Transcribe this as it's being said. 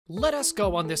Let us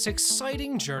go on this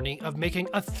exciting journey of making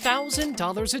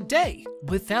 $1,000 a day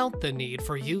without the need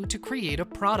for you to create a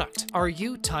product. Are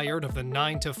you tired of the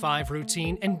 9-to-5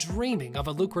 routine and dreaming of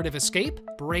a lucrative escape?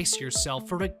 Brace yourself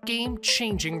for a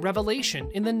game-changing revelation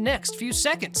in the next few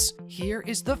seconds. Here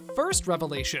is the first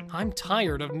revelation. I'm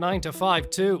tired of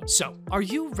 9-to-5 too. So, are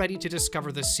you ready to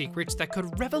discover the secrets that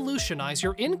could revolutionize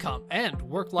your income and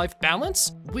work-life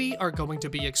balance? We are going to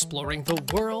be exploring the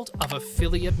world of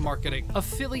affiliate marketing.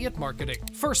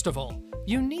 First of all,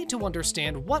 you need to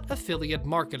understand what affiliate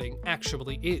marketing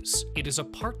actually is. It is a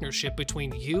partnership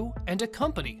between you and a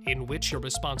company in which your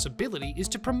responsibility is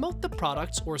to promote the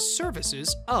products or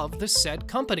services of the said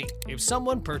company. If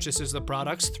someone purchases the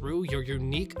products through your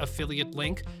unique affiliate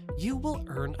link, you will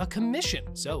earn a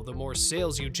commission. So the more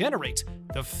sales you generate,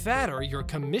 the fatter your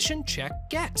commission check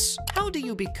gets. How do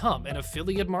you become an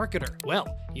affiliate marketer?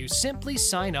 Well, you simply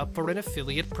sign up for an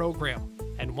affiliate program.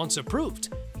 And once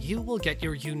approved, you will get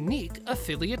your unique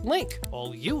affiliate link.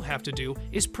 All you have to do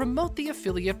is promote the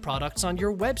affiliate products on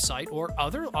your website or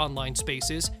other online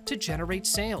spaces to generate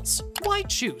sales. Why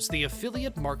choose the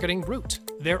affiliate marketing route?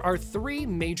 There are 3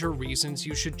 major reasons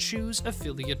you should choose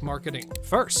affiliate marketing.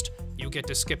 First, you get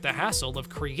to skip the hassle of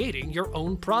creating your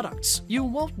own products. You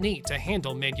won't need to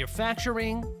handle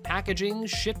manufacturing, packaging,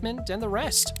 shipment, and the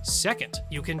rest. Second,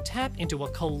 you can tap into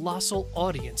a colossal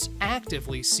audience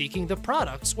actively seeking the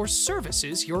products or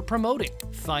services you're promoting.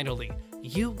 Finally,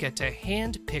 you get to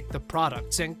hand-pick the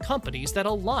products and companies that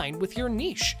align with your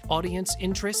niche, audience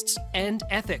interests, and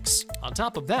ethics. On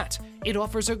top of that, it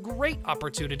offers a great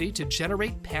opportunity to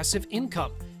generate passive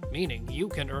income, meaning you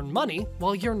can earn money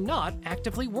while you're not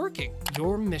actively working.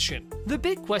 Your mission. The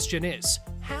big question is,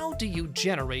 how do you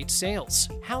generate sales?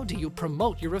 How do you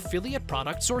promote your affiliate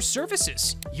products or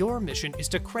services? Your mission is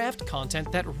to craft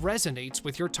content that resonates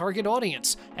with your target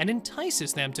audience and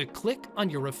entices them to click on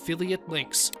your affiliate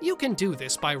links. You can do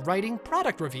this by writing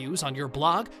product reviews on your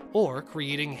blog or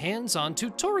creating hands-on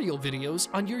tutorial videos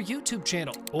on your YouTube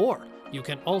channel. Or you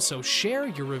can also share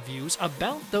your reviews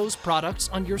about those products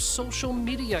on your social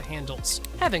media handles.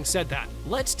 Having said that,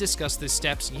 let's discuss the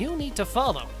steps you need to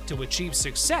follow to achieve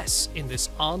success in this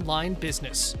online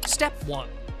business. Step 1.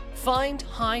 Find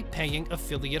high-paying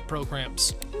affiliate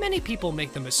programs. Many people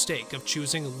make the mistake of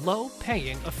choosing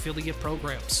low-paying affiliate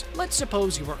programs. Let's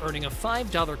suppose you are earning a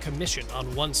 $5 commission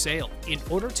on one sale. In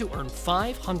order to earn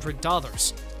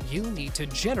 $500, you need to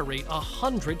generate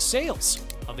 100 sales.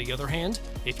 On the other hand,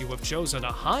 if you have chosen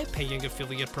a high-paying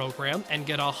affiliate program and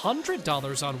get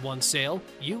 $100 on one sale,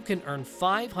 you can earn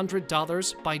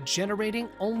 $500 by generating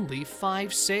only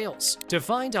 5 sales. To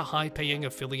find a high-paying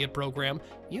affiliate program,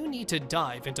 you need to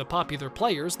dive into popular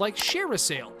players like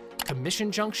ShareASale,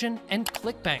 Commission Junction, and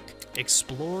ClickBank.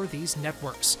 Explore these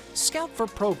networks, scout for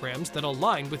programs that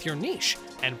align with your niche,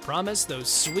 and promise those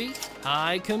sweet,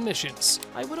 high commissions.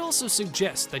 I would also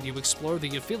suggest that you explore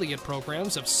the affiliate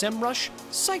programs of SEMrush,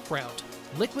 SiteGround,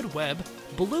 Liquid Web,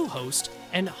 Bluehost,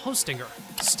 and Hostinger.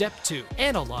 Step 2.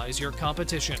 Analyze your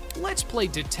competition. Let's play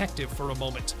detective for a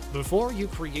moment. Before you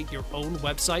create your own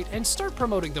website and start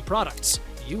promoting the products,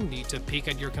 you need to peek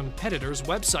at your competitors'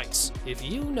 websites. If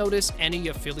you notice any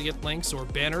affiliate links or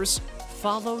banners,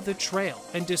 follow the trail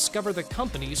and discover the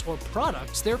companies or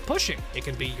products they're pushing. It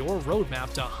can be your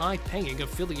roadmap to high-paying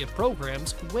affiliate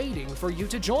programs waiting for you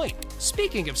to join.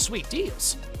 Speaking of sweet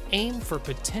deals, aim for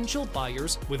potential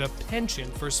buyers with a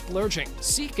penchant for splurging.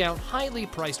 Seek out highly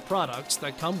priced products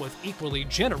that come with equally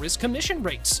generous commission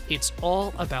rates. It's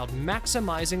all about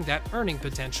maximizing that earning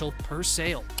potential per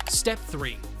sale. Step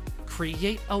 3.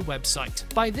 Create a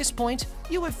website. By this point,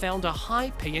 you have found a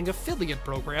high-paying affiliate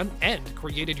program and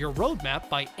created your roadmap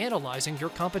by analyzing your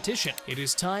competition. It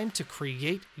is time to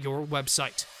create your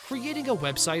website. Creating a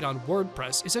website on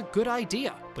WordPress is a good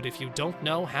idea, but if you don't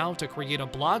know how to create a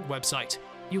blog website,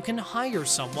 you can hire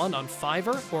someone on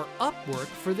Fiverr or Upwork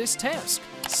for this task.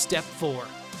 Step 4.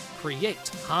 Create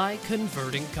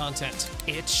high-converting content.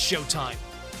 It's showtime.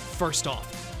 First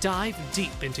off, dive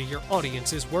deep into your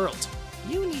audience's world.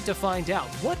 You need to find out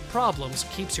what problems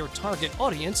keeps your target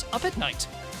audience up at night.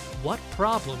 What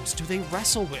problems do they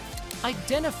wrestle with?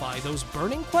 Identify those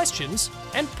burning questions,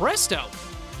 and presto!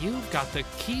 You've got the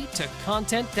key to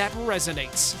content that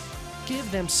resonates. Give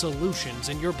them solutions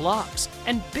in your blogs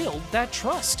and build that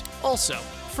trust. Also,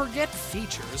 forget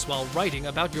features while writing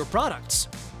about your products.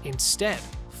 Instead,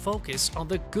 focus on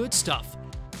the good stuff.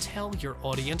 Tell your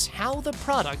audience how the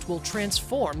product will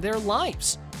transform their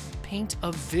lives. Paint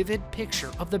a vivid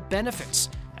picture of the benefits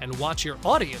and watch your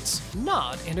audience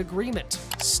nod in agreement.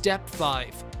 Step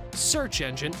 5. Search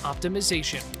engine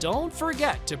optimization. Don't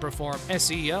forget to perform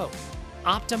SEO.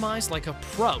 Optimize like a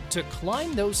pro to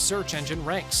climb those search engine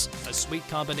ranks. A sweet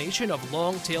combination of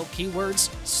long-tail keywords,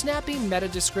 snappy meta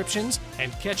descriptions,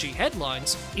 and catchy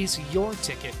headlines is your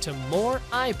ticket to more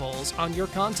eyeballs on your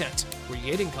content.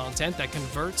 Creating content that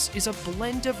converts is a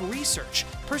blend of research,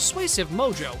 persuasive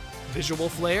mojo, visual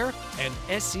flair, and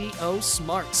SEO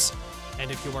smarts.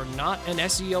 And if you are not an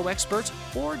SEO expert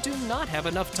or do not have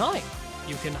enough time,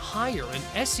 you can hire an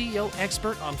SEO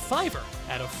expert on Fiverr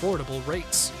at affordable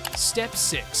rates. Step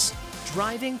 6.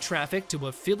 Driving traffic to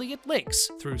affiliate links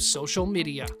through social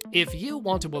media. If you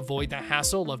want to avoid the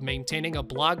hassle of maintaining a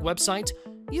blog website,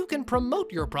 you can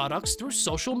promote your products through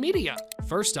social media.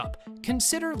 First up,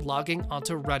 consider logging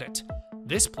onto Reddit.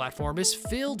 This platform is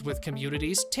filled with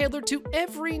communities tailored to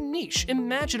every niche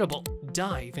imaginable.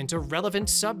 Dive into relevant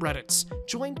subreddits,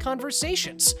 join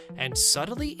conversations, and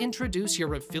subtly introduce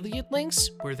your affiliate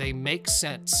links where they make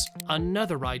sense.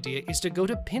 Another idea is to go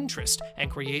to Pinterest and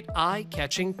create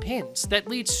eye-catching pins that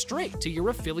lead straight to your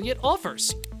affiliate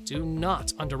offers. Do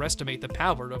not underestimate the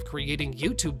power of creating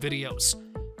YouTube videos.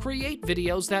 Create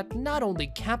videos that not only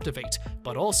captivate,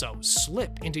 but also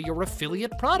slip into your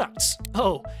affiliate products.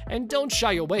 Oh, and don't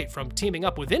shy away from teaming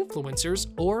up with influencers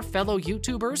or fellow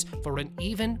YouTubers for an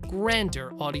even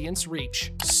grander audience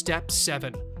reach. Step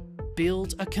 7.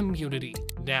 Build a community.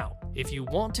 Now, if you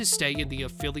want to stay in the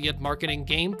affiliate marketing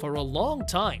game for a long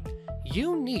time,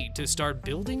 you need to start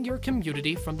building your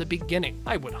community from the beginning.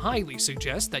 I would highly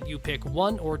suggest that you pick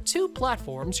 1 or 2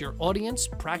 platforms your audience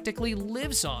practically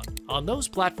lives on. On those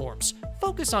platforms,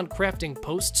 focus on crafting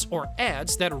posts or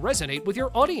ads that resonate with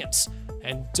your audience.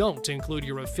 And don't include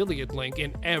your affiliate link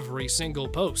in every single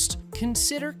post.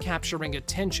 Consider capturing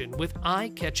attention with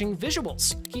eye-catching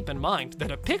visuals. Keep in mind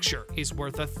that a picture is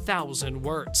worth 1,000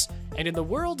 words. And in the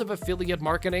world of affiliate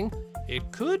marketing,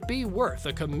 it could be worth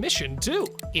a commission too.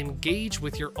 Engage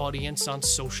with your audience on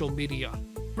social media.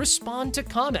 Respond to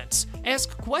comments,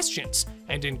 ask questions,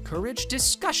 and encourage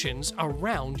discussions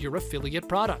around your affiliate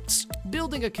products.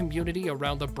 Building a community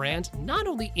around the brand not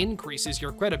only increases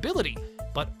your credibility,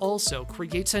 but also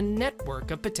creates a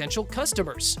network of potential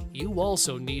customers. You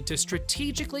also need to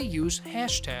strategically use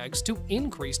hashtags to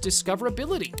increase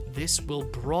discoverability. This will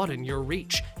broaden your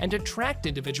reach and attract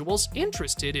individuals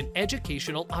interested in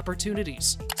educational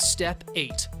opportunities. Step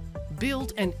 8.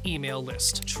 Build an email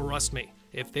list. Trust me,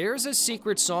 if there's a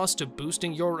secret sauce to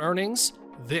boosting your earnings,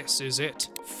 this is it.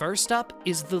 First up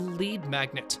is the lead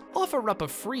magnet. Offer up a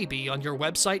freebie on your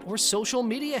website or social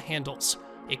media handles.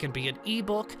 It can be an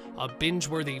ebook, a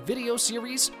binge-worthy video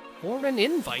series, or an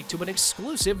invite to an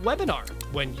exclusive webinar.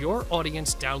 When your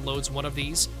audience downloads one of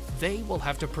these, they will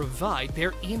have to provide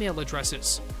their email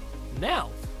addresses. Now,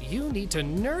 you need to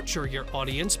nurture your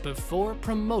audience before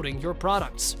promoting your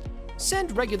products.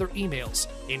 Send regular emails,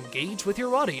 engage with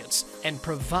your audience, and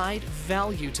provide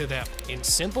value to them. In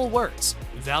simple words,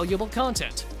 valuable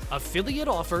content, affiliate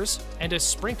offers, and a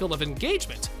sprinkle of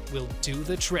engagement will do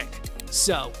the trick.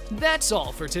 So, that's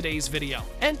all for today's video,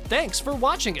 and thanks for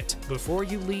watching it. Before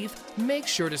you leave, make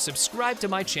sure to subscribe to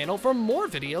my channel for more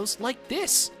videos like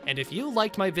this. And if you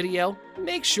liked my video,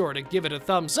 make sure to give it a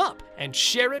thumbs up and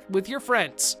share it with your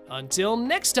friends. Until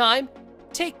next time,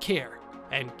 take care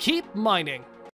and keep mining.